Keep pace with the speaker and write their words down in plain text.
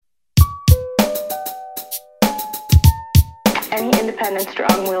any independent,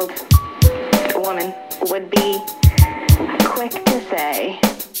 strong-willed woman would be quick to say,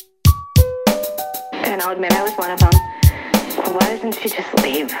 and I'll admit I was one of them, why doesn't she just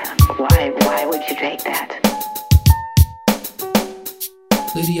leave? Why would you take that?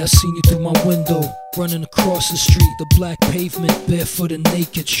 Lady, I seen you through my window, running across the street, the black pavement, barefoot and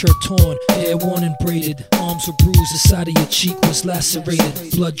naked, shirt torn, hair worn and braided, arms were bruised, the side of your cheek was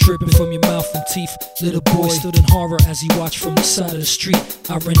lacerated, blood dripping from your mouth and teeth. Little boy stood in horror as he watched from the side of the street.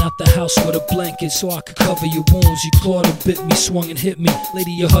 I ran out the house with a blanket so I could cover your wounds. You clawed and bit me, swung and hit me.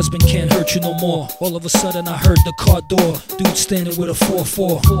 Lady, your husband can't hurt you no more. All of a sudden I heard the car door, dude standing with a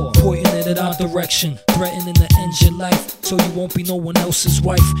 4-4, pointing it in our direction, threatening to end your life so you won't be no one else's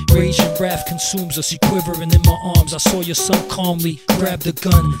wife. Rage and wrath consumes us, you quivering in my arms. I saw your son calmly grab the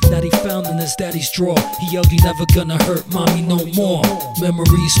gun that he found in his daddy's drawer. He yelled, "You never gonna hurt mommy no more."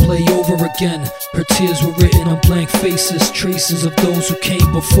 Memories play over again. Her tears were written on blank faces, traces of those who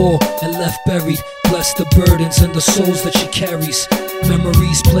came before and left buried. Bless the burdens and the souls that she carries.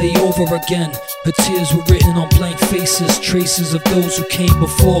 Memories play over again. Her tears were written on blank faces, traces of those who came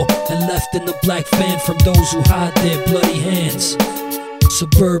before and left in the black van from those who hide their bloody hands.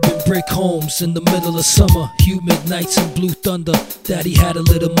 Suburban brick homes in the middle of summer, humid nights and blue thunder. Daddy had a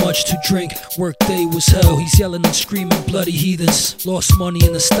little much to drink, work day was hell. He's yelling and screaming, bloody heathens. Lost money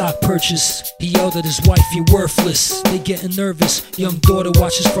in the stock purchase. He yelled at his wife, "You're worthless." They getting nervous. Young daughter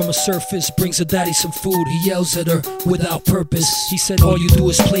watches from a surface, brings her daddy some food. He yells at her without purpose. He said, "All you do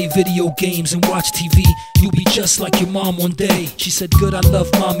is play video games and watch TV. You'll be just like your mom one day." She said, "Good, I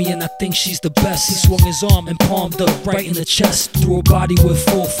love mommy and I think she's the best." He swung his arm and palmed her right in the chest, threw her body with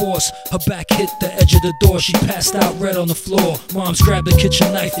full force. Her back hit the edge of the door. She passed out red on the floor. Mom's grabbed a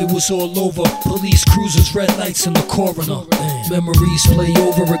kitchen knife, it was all over. Police cruisers, red lights, and the coroner. Memories play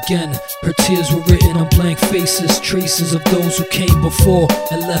over again. Her tears were written on blank faces, traces of those who came before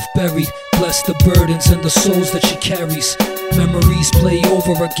and left buried. Bless the burdens and the souls that she carries. Memories play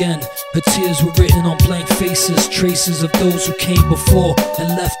over again. Her tears were written on blank faces, traces of those who came before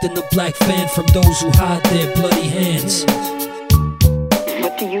and left in the black van from those who hide their bloody hands.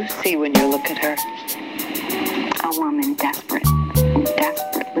 What do you see when you look at her? A woman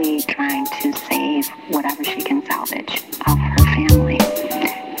desperately trying to save whatever she can salvage of her family.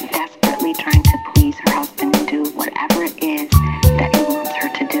 Desperately trying to please her husband and do whatever it is that he wants her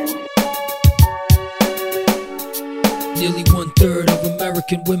to do. Nearly 1/3 of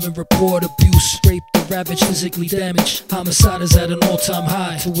American women report abuse, rape, ravaged, physically damaged. Homicide is at an all-time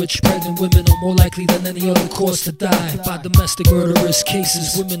high, for which pregnant women are more likely than any other cause to die. By domestic murderous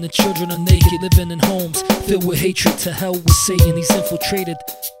cases, women and children are naked, living in homes filled with hatred. To hell with Satan, he's infiltrated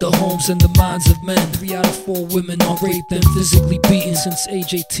the homes and the minds of men. 3 out of 4 women are raped and physically beaten. Since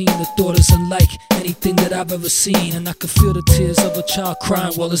age 18, the thought is unlike anything that I've ever seen. And I can feel the tears of a child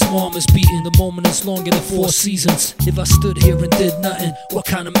crying while his mom is beaten. The moment is longer than 4 seasons. If I stood here and did nothing, what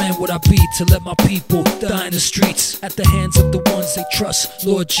kind of man would I be to let my people die in the streets at the hands of the ones they trust?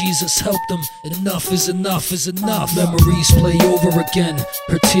 Lord Jesus, help them. Enough is enough is enough. Memories play over again.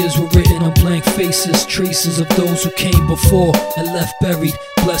 Her tears were written on blank faces, traces of those who came before and left buried.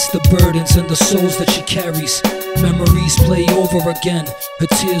 Bless the burdens and the souls that she carries. Memories play over again. Her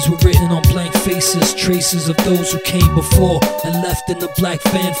tears were written on blank faces, traces of those who came before and left in the black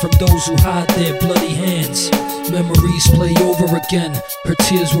van from those who hide their bloody hands. Memories play over again. Her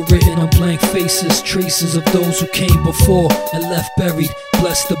tears were written on blank faces, traces of those who came before and left buried.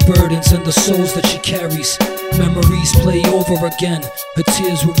 Bless the burdens and the souls that she carries. Memories play over again. Her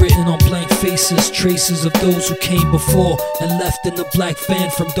tears were written on blank faces, traces of those who came before and left in the black van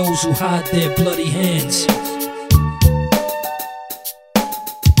from those who hide their bloody hands.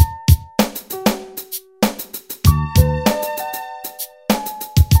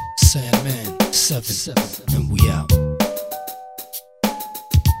 Sandman 7, and we out.